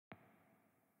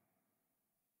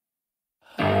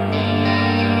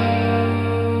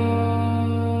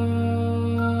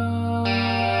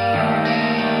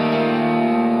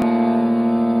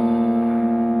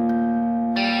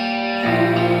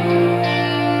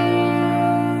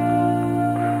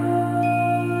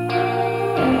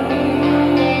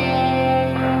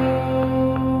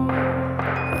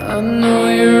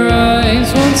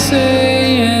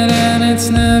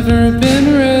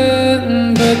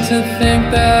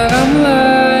that I'm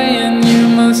lying. You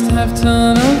must have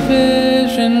tunnel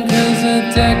vision, 'cause a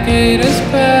decade has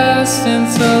passed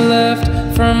since I left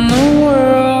from the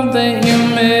world that you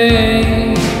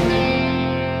made.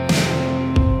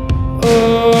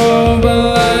 Oh, but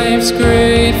life's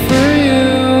great for you,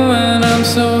 and I'm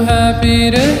so happy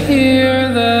to hear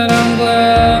that. I'm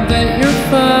glad that you're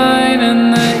fine, and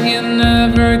that you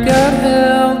never got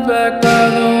held back by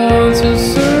the ones who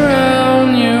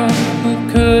surround you, who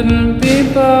couldn't be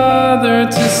bothered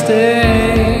to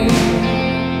stay.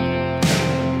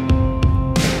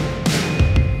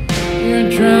 You're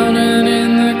drowning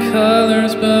in the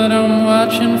colors, but I'm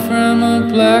watching from a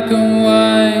black and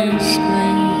white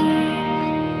screen.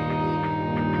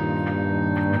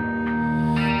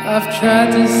 I've tried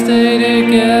to stay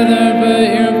together, but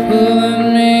you're pulling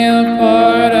me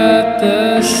apart at the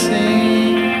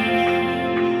seams.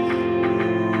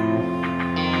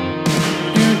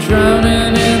 You're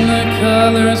drowning in the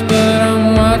colors, but I'm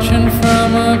watching from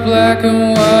a black and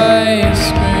white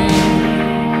screen.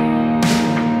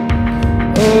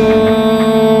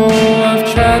 Oh, I've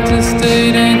tried to stay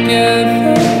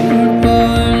together, you're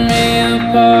pulling me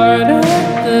apart at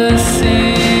the seams.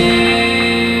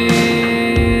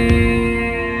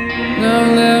 Now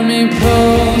let me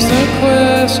pose a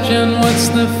question. What's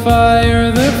the fire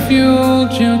that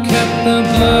fueled you? Kept the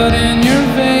blood in your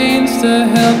veins to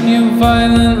help you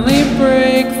violently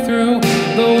break through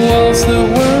the walls that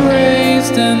were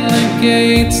raised and the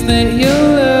gates that you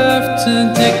left to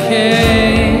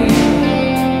decay.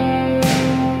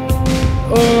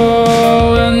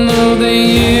 Oh, and though the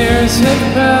years have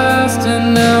passed and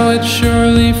now it's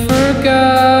surely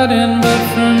forgotten, but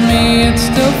for me it's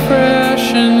still fresh,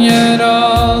 and yet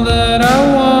all that I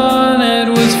wanted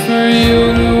was for you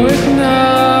to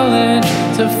acknowledge,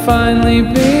 to finally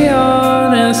be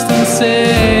honest and say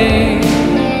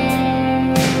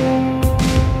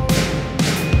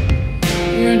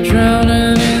you're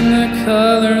drowning in the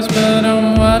colors, but I'm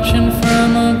watching from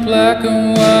a black and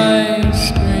white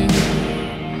screen.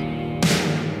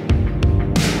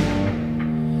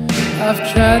 I've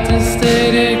tried to stay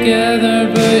together,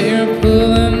 but you're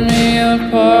pulling me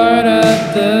apart at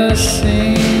the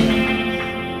seams.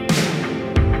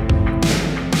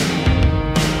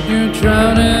 You're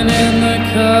drowning in the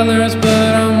colors,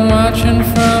 but I'm watching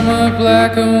from a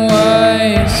black and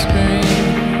white screen.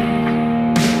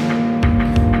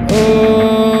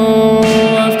 Oh,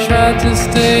 I've tried to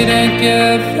stay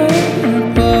together, you're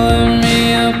pulling me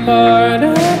apart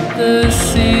at the seams.